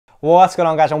What's going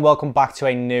on, guys, and welcome back to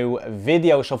a new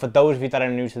video. So for those of you that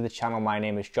are new to the channel, my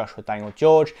name is Joshua Daniel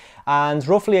George, and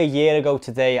roughly a year ago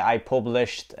today I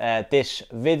published this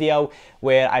video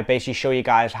where I basically show you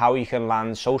guys how you can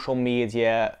land social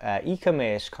media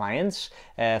e-commerce clients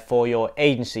for your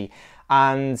agency.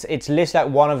 And it's listed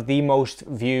at one of the most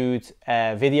viewed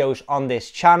videos on this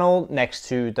channel, next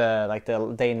to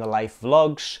the day in the life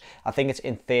vlogs. I think it's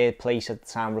in third place at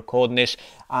the time recording this,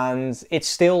 and it's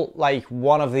still like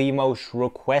one of the most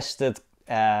requested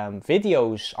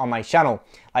videos on my channel.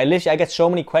 I get so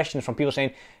many questions from people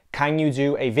saying, can you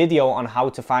do a video on how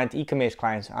to find e-commerce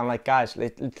clients? I'm like, guys,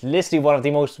 it's literally one of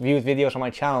the most viewed videos on my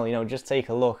channel, you know, just take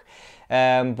a look.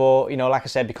 But, you know, like I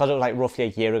said, because it was like roughly a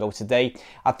year ago today,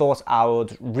 I thought I would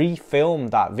refilm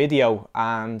that video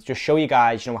and just show you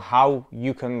guys, you know, how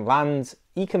you can land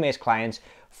e-commerce clients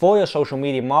for your social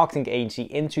media marketing agency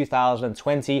in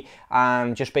 2020,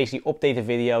 and just basically update the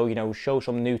video, you know, show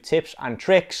some new tips and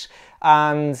tricks,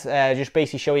 and just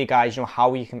basically show you guys, you know,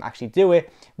 how you can actually do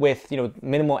it with, you know,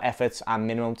 minimal efforts and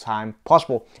minimum time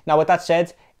possible. Now, with that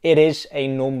said, it is a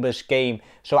numbers game.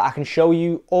 So I can show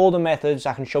you all the methods,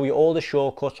 I can show you all the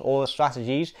shortcuts, all the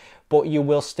strategies, but you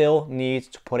will still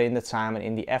need to put in the time and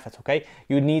in the effort, okay?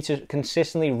 You need to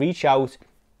consistently reach out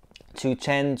to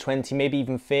 10, 20, maybe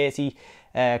even 30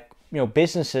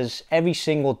 businesses every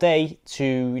single day to,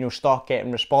 you know, start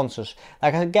getting responses.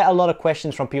 Like, I get a lot of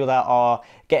questions from people that are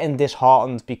getting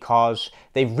disheartened because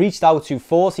they've reached out to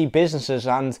 40 businesses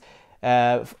and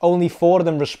only 4 of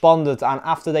them responded, and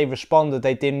after they responded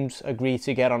they didn't agree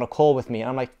to get on a call with me. And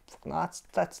I'm like, that's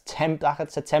a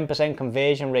 10%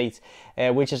 conversion rate,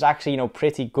 which is actually, you know,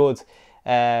 pretty good.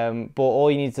 But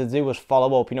all you need to do is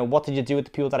follow up. You know, what did you do with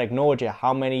the people that ignored you?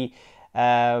 How many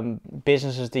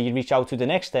businesses did you reach out to the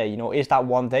next day? You know, is that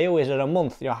one day or is it a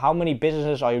month? You know, how many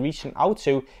businesses are you reaching out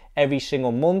to every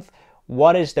single month?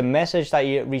 What is the message that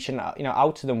you're reaching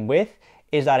out to them with?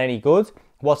 Is that any good?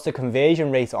 What's the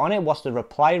conversion rate on it? What's the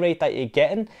reply rate that you're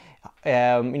getting?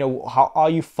 You know, how are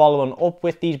you following up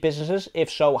with these businesses? If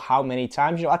so, how many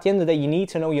times? You know, at the end of the day, you need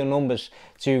to know your numbers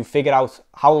to figure out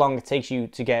how long it takes you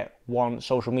to get one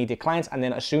social media client. And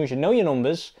then as soon as you know your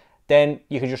numbers, then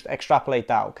you can just extrapolate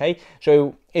that, okay?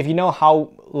 So if you know how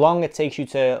long it takes you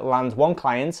to land one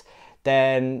client,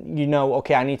 then you know,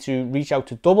 okay, I need to reach out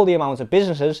to double the amount of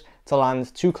businesses to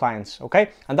land 2 clients, okay?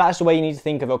 And that is the way you need to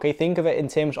think of it, okay? Think of it in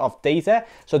terms of data.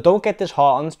 So don't get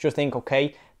disheartened, just think,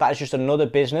 okay, that is just another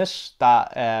business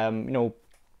that,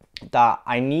 that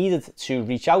I needed to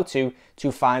reach out to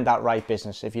find that right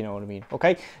business, if you know what I mean,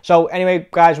 okay? So anyway,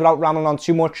 guys, without rambling on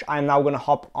too much, I'm now gonna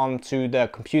hop onto the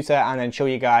computer and then show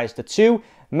you guys the 2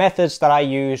 methods that I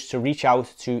use to reach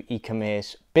out to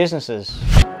e-commerce businesses.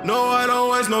 No, I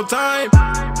don't waste no time.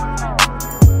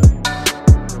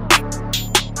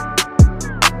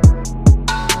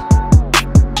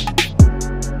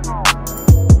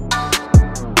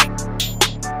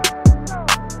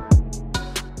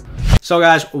 So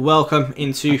guys, welcome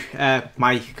into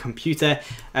my computer.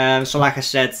 So like I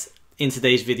said, in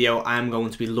today's video, I'm going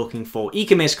to be looking for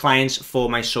e-commerce clients for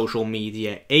my social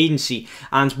media agency.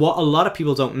 And what a lot of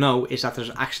people don't know is that there's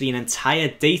actually an entire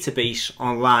database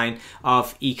online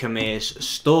of e-commerce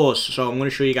stores. So I'm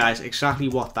going to show you guys exactly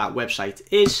what that website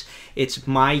is. It's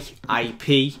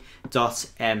myip.ms,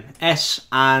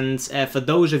 and for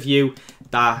those of you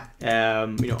that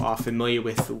are familiar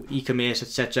with e-commerce,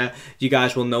 etc., you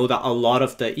guys will know that a lot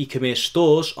of the e-commerce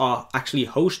stores are actually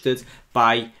hosted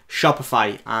by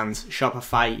Shopify, and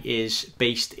Shopify is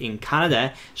based in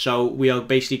Canada. So we are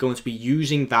basically going to be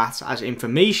using that as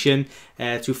information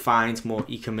to find more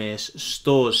e-commerce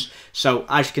stores. So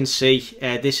as you can see,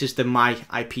 this is the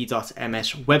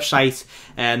myip.ms website.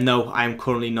 No, I'm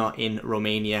currently not in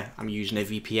Romania. I'm using a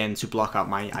VPN to block out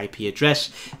my IP address.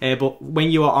 But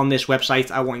when you are on this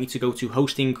website, I want you to go to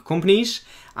hosting companies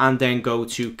and then go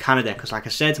to Canada, because like I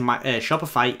said,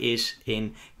 Shopify is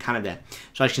in Canada.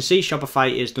 So as you can see, Shopify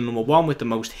is the #1 with the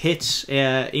most hits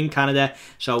in Canada,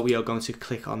 so we are going to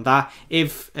click on that.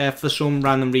 If for some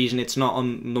random reason it's not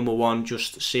on #1,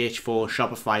 just search for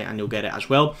Shopify and you'll get it as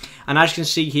well. And as you can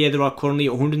see here, there are currently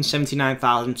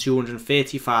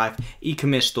 179,235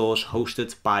 e-commerce stores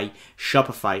hosted by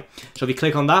Shopify. So if you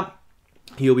click on that,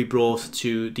 you'll be brought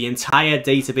to the entire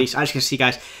database. As you can see,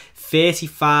 guys,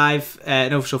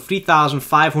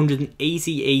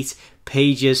 3,588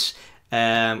 pages,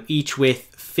 each with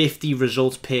 50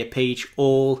 results per page,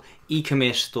 all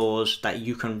e-commerce stores that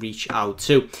you can reach out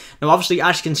to. Now, obviously,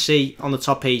 as you can see on the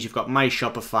top page, you've got My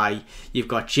Shopify, you've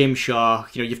got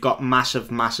Gymshark, you know, you've got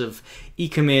massive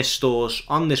e-commerce stores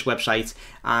on this website,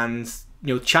 and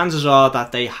chances are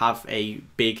that they have a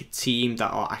big team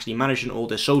that are actually managing all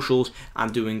their socials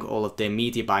and doing all of their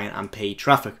media buying and paid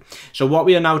traffic. So what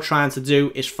we are now trying to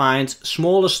do is find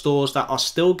smaller stores that are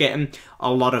still getting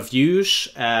a lot of views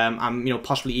and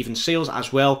possibly even sales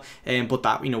as well, but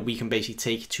that we can basically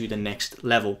take to the next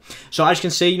level. So as you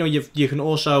can see, you can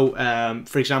also,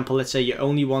 for example, let's say you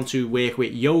only want to work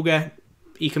with yoga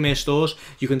e-commerce stores,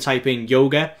 you can type in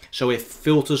yoga, so it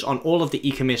filters on all of the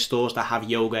e-commerce stores that have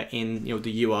yoga in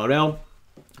the URL.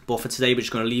 But for today, we're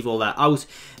just going to leave all that out.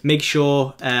 Make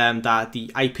sure that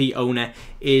the IP owner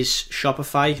is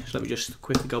Shopify. So let me just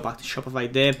quickly go back to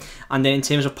Shopify there. And then in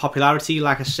terms of popularity,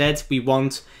 like I said, we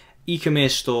want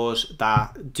e-commerce stores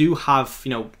that do have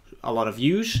a lot of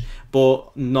views,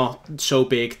 but not so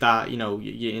big that you're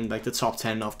in like the top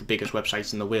 10 of the biggest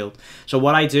websites in the world. So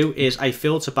what I do is I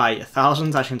filter by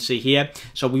 1,000, as you can see here.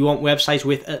 So we want websites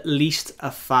with at least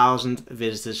 1,000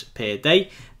 visitors per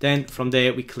day. Then from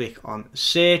there we click on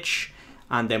search,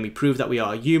 and then we prove that we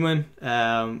are a human.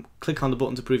 Click on the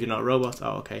button to prove you're not a robot.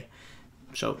 Oh, okay.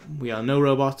 So we are no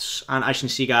robots. And as you can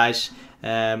see, guys,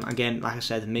 again, like I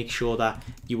said, make sure that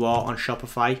you are on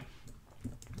Shopify,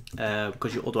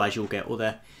 because otherwise you'll get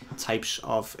other types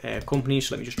of companies.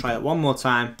 So let me just try that one more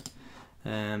time.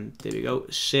 There we go.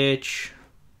 Search.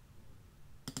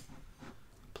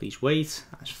 Please wait.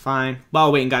 That's fine.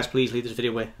 While waiting, guys, please leave this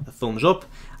video with a thumbs up.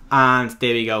 And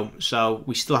there we go. So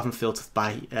we still haven't filtered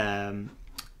by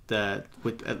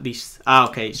with at least.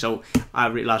 Okay. So I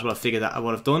realised what I figured that I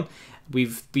would have done.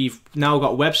 We've now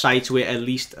got websites with at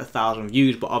least 1,000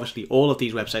 views, but obviously all of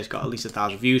these websites got at least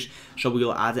 1,000 views, so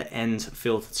we'll add an end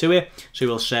filter to it. So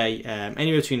we'll say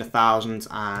anywhere between 1,000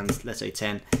 and let's say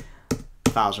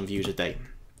 10,000 views a day.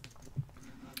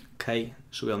 Okay,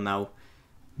 so we'll now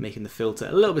making the filter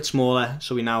a little bit smaller,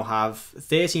 so we now have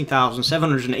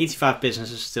 13,785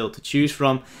 businesses still to choose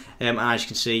from, and as you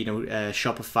can see,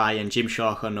 Shopify and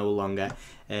Gymshark are no longer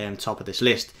top of this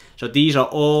list. So these are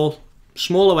all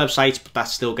smaller websites, but that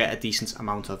still get a decent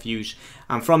amount of views.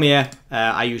 And from here,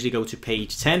 I usually go to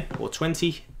page 10 or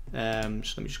 20. So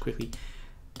let me just quickly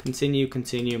continue, and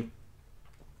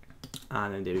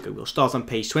then there we go. We'll start on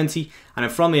page 20, and then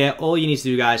from here, all you need to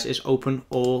do, guys, is open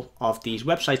all of these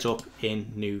websites up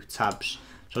in new tabs.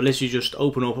 So literally just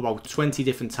open up about 20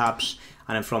 different tabs,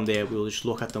 and then from there, we'll just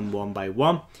look at them one by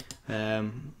one.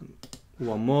 One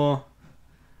more,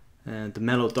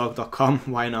 themellowdog.com,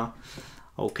 why not?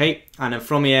 Okay, and then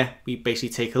from here, we basically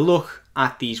take a look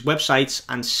at these websites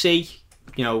and see,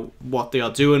 what they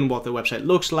are doing, what their website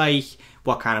looks like,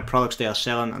 what kind of products they are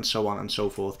selling, and so on and so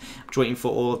forth. I'm just waiting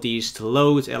for all of these to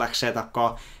load. Like I said, I've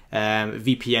got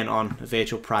VPN on, a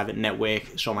virtual private network,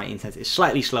 so my internet is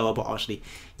slightly slower, but obviously,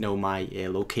 my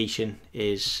location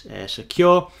is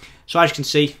secure. So as you can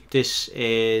see, this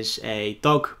is a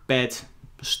dog bed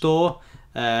store,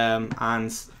 and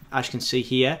as you can see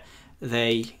here,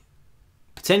 they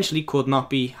potentially could not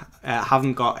be,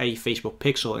 haven't got a Facebook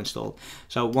pixel installed.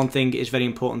 So one thing is very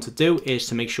important to do is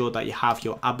to make sure that you have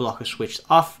your ad blocker switched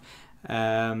off.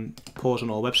 Pause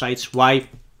on all websites. Why?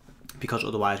 Because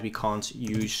otherwise we can't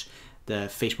use the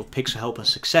Facebook pixel helper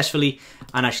successfully.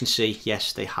 And as you can see,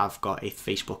 yes, they have got a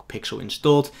Facebook pixel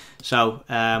installed. So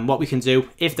what we can do,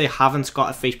 if they haven't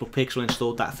got a Facebook pixel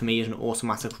installed, that for me is an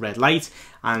automatic red light,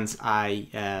 and I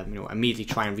immediately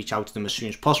try and reach out to them as soon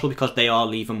as possible, because they are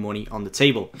leaving money on the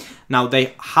table. Now,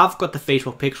 they have got the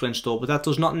Facebook pixel installed, but that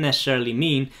does not necessarily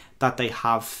mean that they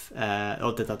have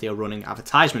or that they are running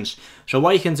advertisements. So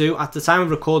what you can do, at the time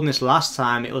of recording this last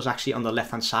time, it was actually on the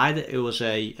left hand side. It was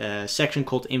a section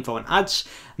called info and ads.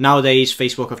 Nowadays,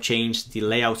 Facebook have changed the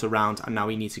layout around, and now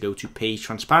we need to go to page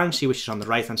transparency, which is on the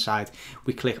right hand side.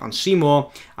 We click on see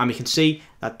more, and we can see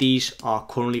that these are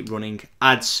currently running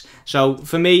ads. So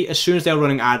for me, as soon as they're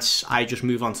running ads, I just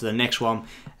move on to the next one,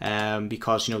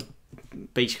 because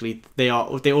basically they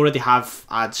already have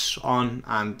ads on,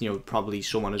 and probably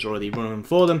someone is already running them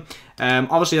for them.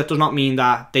 Obviously that does not mean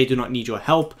that they do not need your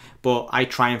help, but I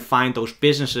try and find those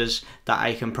businesses that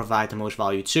I can provide the most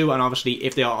value to. And obviously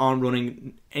if they aren't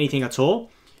running anything at all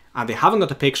and they haven't got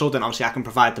the pixel, then obviously I can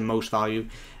provide the most value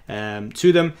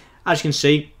to them. As you can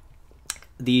see,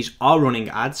 these are running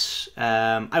ads.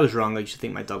 I was wrong. I used to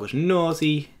think my dog was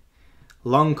naughty.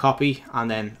 Long copy,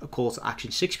 and then a call to action,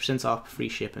 60% off, free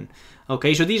shipping.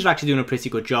 Okay, so these are actually doing a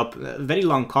pretty good job. Very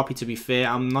long copy, to be fair.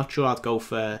 I'm not sure I'd go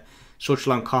for such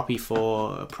long copy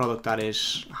for a product that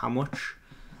is how much?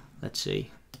 Let's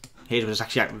see. Here's was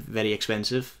actually very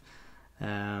expensive.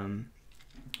 No,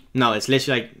 it's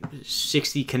literally like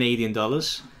 60 Canadian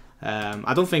dollars.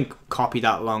 I don't think copy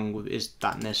that long is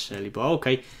that necessarily, but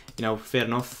okay, you know, fair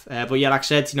enough. But yeah, like I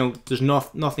said, you know, there's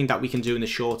nothing that we can do in the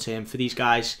short term for these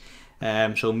guys.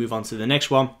 So we'll move on to the next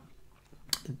one.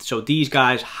 So these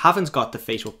guys haven't got the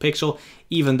Facebook pixel,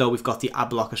 even though we've got the ad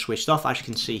blocker switched off, as you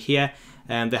can see here.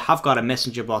 They have got a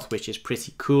messenger bot, which is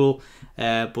pretty cool.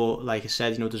 But like I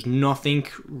said, you know, there's nothing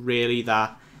really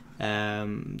that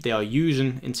they are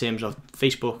using in terms of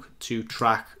Facebook to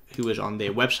track who is on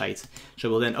their website. So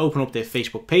we'll then open up their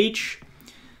Facebook page,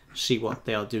 see what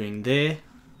they are doing there.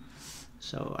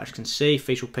 So as you can see,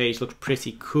 Facebook page looks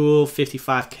pretty cool,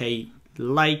 55k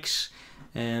likes,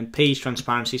 and page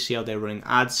transparency, see how they're running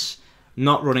ads.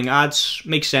 Not running ads,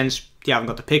 makes sense, they haven't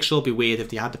got the pixel. It'd be weird if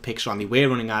they had the pixel and they were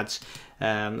running ads.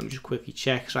 Let me just quickly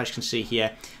check. So as you can see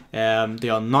here, they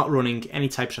are not running any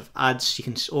types of ads. You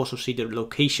can also see the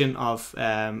location of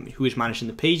who is managing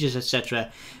the pages,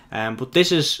 etc. But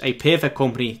this is a perfect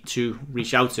company to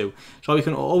reach out to. So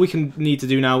all we can need to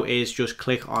do now is just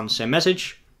click on send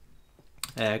message,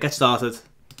 get started,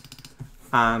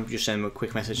 and just send them a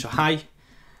quick message. So hi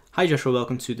Joshua,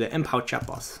 welcome to the Empowered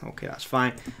Chatbot. Okay, that's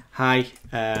fine. Hi,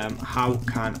 how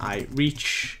can I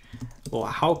reach, or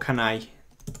how can I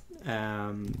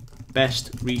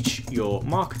best reach your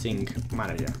marketing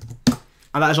manager?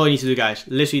 And that is all you need to do, guys.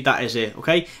 Literally, that is it,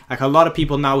 okay? Like, a lot of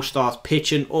people now start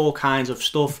pitching all kinds of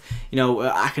stuff. You know,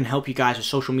 I can help you guys with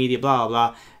social media, blah, blah,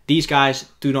 blah. These guys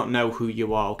do not know who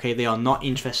you are, okay? They are not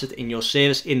interested in your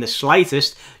service in the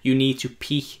slightest. You need to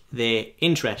pique their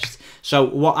interest. So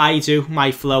what I do,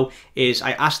 my flow, is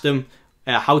I ask them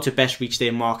how to best reach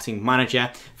their marketing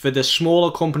manager. For the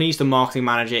smaller companies, the marketing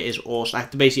manager is also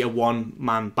like basically a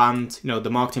one-man band. You know,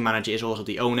 the marketing manager is also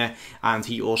the owner, and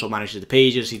he also manages the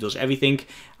pages, he does everything.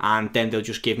 And then they'll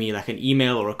just give me like an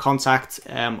email or a contact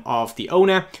of the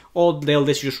owner, or they'll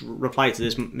just reply to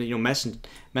this, you know,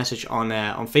 message on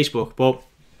Facebook. But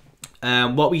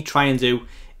what we try and do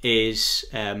is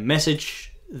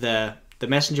message the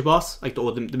messenger bot, like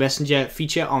the messenger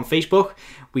feature on Facebook.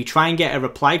 We try and get a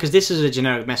reply, because this is a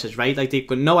generic message, right? Like, they've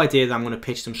got no idea that I'm going to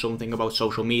pitch them something about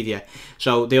social media.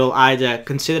 So they'll either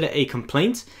consider it a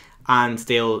complaint, and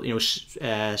they'll, you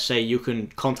know, say you can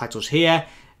contact us here.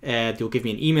 They'll give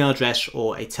me an email address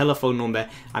or a telephone number,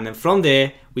 and then from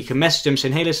there we can message them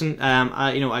saying, hey, listen,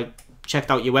 I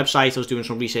checked out your website, I was doing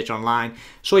some research online,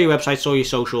 saw your website, saw your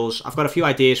socials, I've got a few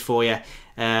ideas for you.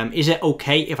 Is it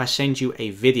okay if I send you a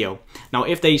video? Now,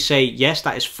 if they say yes,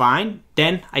 that is fine,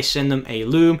 then I send them a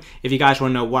loom. If you guys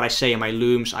want to know what I say in my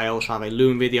looms, I also have a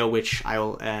loom video, which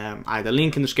I'll either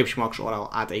link in the description box, or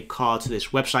I'll add a card to this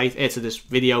website, to this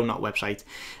video, not website.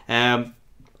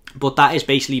 But that is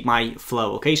basically my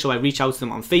flow, okay? So I reach out to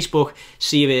them on Facebook,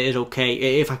 see if it is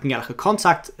okay, if I can get like a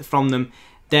contact from them,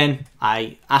 then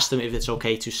I ask them if it's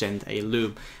okay to send a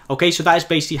loom. Okay, so that is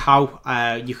basically how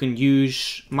you can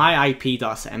use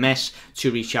myip.ms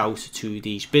to reach out to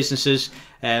these businesses.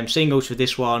 Same goes for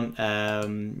this one,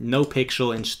 no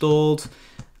pixel installed.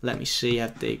 Let me see,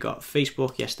 have they got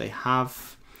Facebook? Yes, they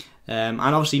have. And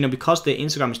obviously, you know, because their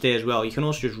Instagram is there as well, you can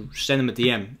also just send them a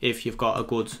DM if you've got a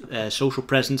good social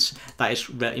presence. That is,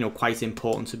 you know, quite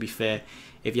important, to be fair.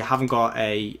 If you haven't got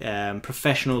a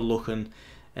professional looking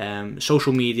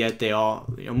social media, they are,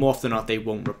 you know, more often than not, they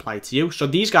won't reply to you. So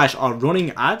these guys are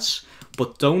running ads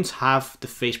but don't have the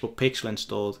Facebook pixel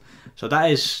installed. So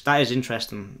that is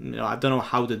interesting. You know, I don't know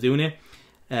how they're doing it.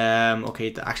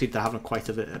 Okay, actually they're having quite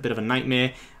a bit of a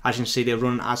nightmare. As you can see, they're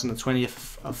running ads on the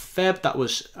 20th of Feb. That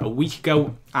was a week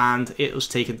ago, and it was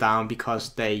taken down because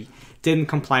they didn't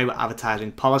comply with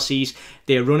advertising policies.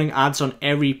 They're running ads on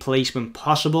every placement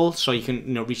possible, so you can,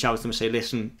 you know, reach out to them and say,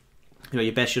 listen, you know,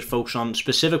 you best just focus on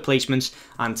specific placements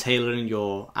and tailoring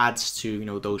your ads to, you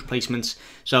know, those placements.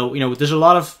 So, you know, there's a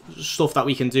lot of stuff that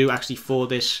we can do actually for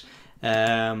this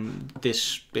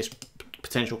this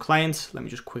potential client. Let me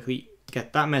just quickly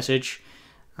get that message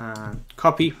and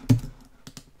copy.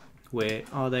 Where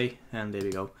are they? And there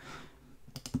we go.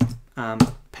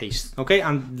 Paste. Okay,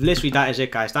 and literally that is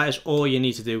it, guys. That is all you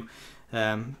need to do.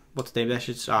 What's the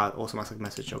message? Automatic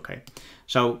message. Okay,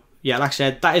 so yeah, like I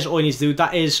said, that is all you need to do.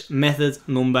 That is method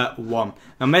number 1.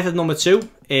 Now, method number 2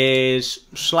 is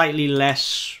slightly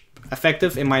less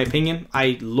effective, in my opinion.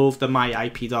 I love the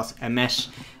myip.ms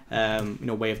you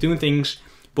know, way of doing things,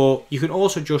 but you can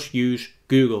also just use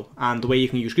Google. And the way you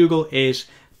can use Google is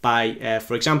by,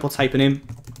 for example, typing in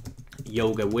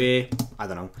yoga wear, I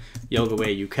don't know, yoga wear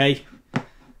UK,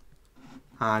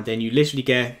 and then you literally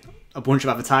get a bunch of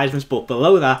advertisements, but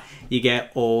below that you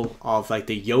get all of like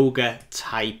the yoga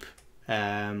type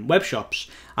web shops.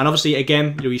 And obviously,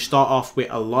 again, you know, you start off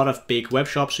with a lot of big web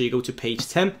shops. So you go to page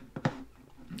 10,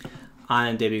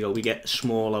 And there we go, we get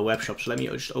smaller web shops. So let me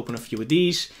just open a few of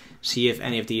these, see if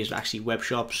any of these are actually web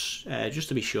shops, just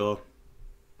to be sure.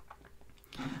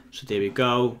 So there we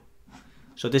go.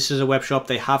 So this is a web shop.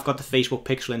 They have got the Facebook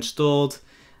pixel installed.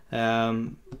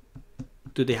 Do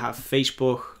they have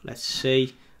Facebook? Let's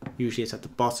see. Usually it's at the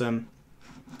bottom.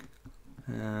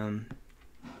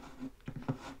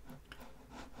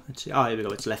 Let's see. Oh, here we go.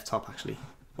 It's left top actually.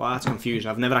 Well, that's confusing.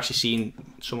 I've never actually seen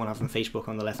someone having Facebook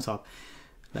on the left top.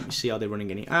 Let me see, are they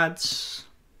running any ads?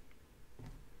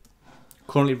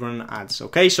 Currently running ads.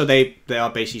 Okay, so they are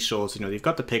basically sorted. You know, they've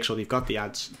got the pixel, they've got the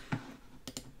ads.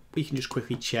 We can just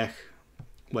quickly check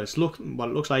what it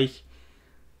looks like.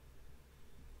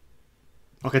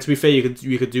 Okay, to be fair,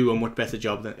 you could do a much better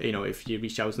job than, you know, if you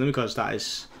reach out to them, because that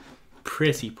is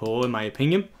pretty poor in my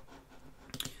opinion.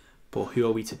 But who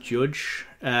are we to judge?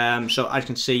 So as you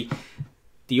can see,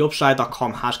 the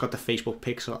upside.com has got the Facebook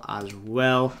pixel as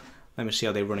well. Let me see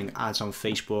how they're running ads on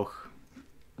Facebook.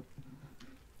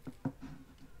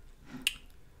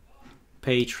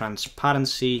 Page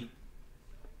transparency.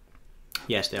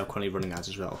 Yes, they are currently running ads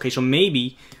as well. Okay, so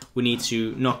maybe we need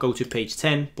to not go to page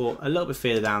 10, but a little bit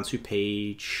further down to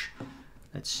page,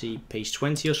 let's see, page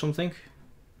 20 or something.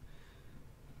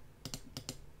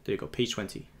 There you go, page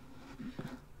 20.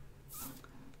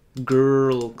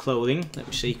 Girl clothing, let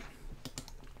me see.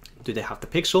 Do they have the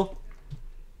pixel?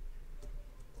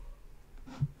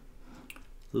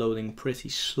 Loading pretty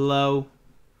slow.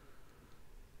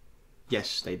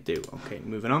 Yes, they do. Okay,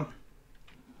 moving on.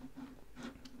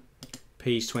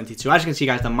 Page 22. As you can see,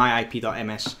 guys, the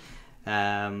myip.ms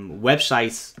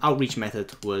website outreach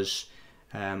method was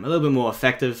a little bit more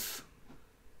effective.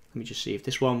 Let me just see if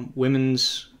this one,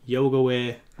 women's yoga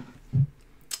wear,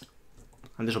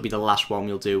 and this will be the last one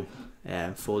we'll do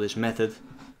for this method.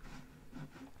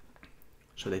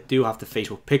 So they do have the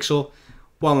Facebook pixel.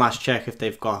 One last check if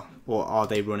they've got, or are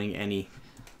they running any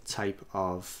type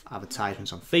of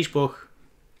advertisements on Facebook.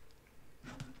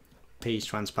 Page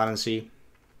transparency.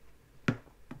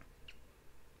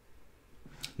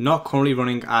 Not currently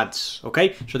running ads.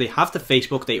 Okay, so they have the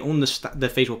Facebook, they understand the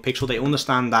Facebook pixel, they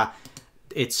understand that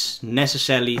it's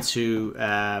necessary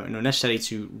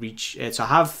to reach to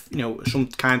have, you know, some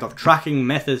kind of tracking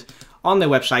method on their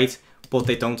website, but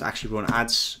they don't actually run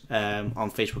ads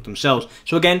on Facebook themselves.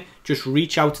 So again, just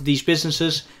reach out to these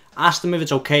businesses, ask them if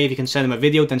it's okay if you can send them a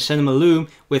video, then send them a loom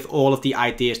with all of the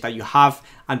ideas that you have,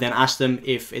 and then ask them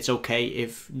if it's okay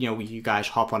if, you know, you guys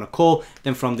hop on a call.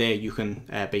 Then from there you can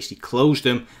basically close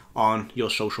them on your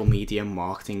social media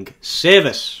marketing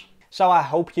service. So I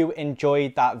hope you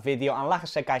enjoyed that video, and like I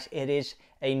said, guys, it is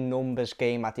a numbers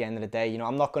game at the end of the day. You know,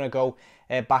 I'm not going to go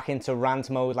back into rant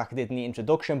mode like I did in the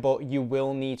introduction, but you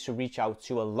will need to reach out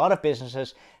to a lot of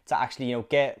businesses to actually, you know,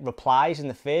 get replies in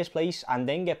the first place, and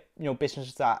then get, you know,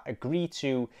 businesses that agree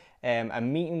to a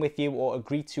meeting with you or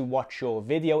agree to watch your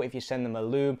video if you send them a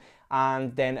loom,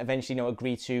 and then eventually, you know,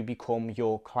 agree to become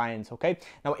your client. Okay,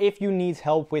 now if you need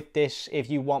help with this, if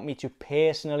you want me to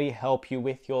personally help you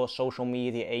with your social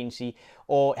media agency,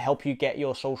 or help you get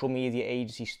your social media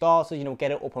agency started, you know,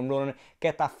 get it up and running,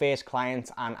 get that first client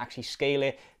and actually scale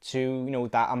it to, you know,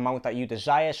 that amount that you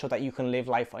desire so that you can live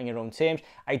life on your own terms,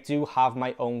 I do have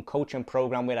my own coaching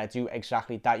program where I do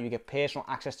exactly that. You get personal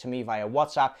access to me via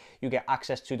WhatsApp, you get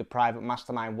access to the private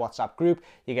mastermind WhatsApp group,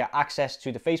 you get access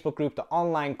to the Facebook group, the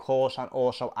online course, and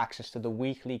also access to the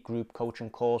weekly group coaching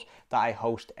calls that I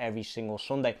host every single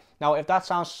Sunday. Now, if that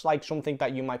sounds like something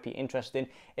that you might be interested in,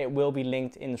 it will be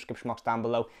linked in the description box down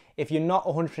below. If you're not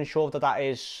 100% sure that that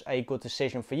is a good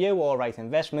decision for you or right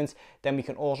investment, then we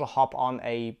can also hop on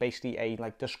basically a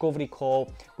discovery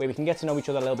call where we can get to know each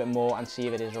other a little bit more and see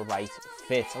if it is a right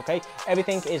fit. Okay,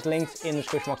 everything is linked in the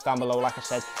description box down below. Like I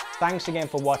said, thanks again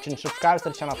for watching. Subscribe to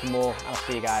the channel for more, and I'll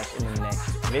see you guys in the next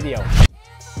video.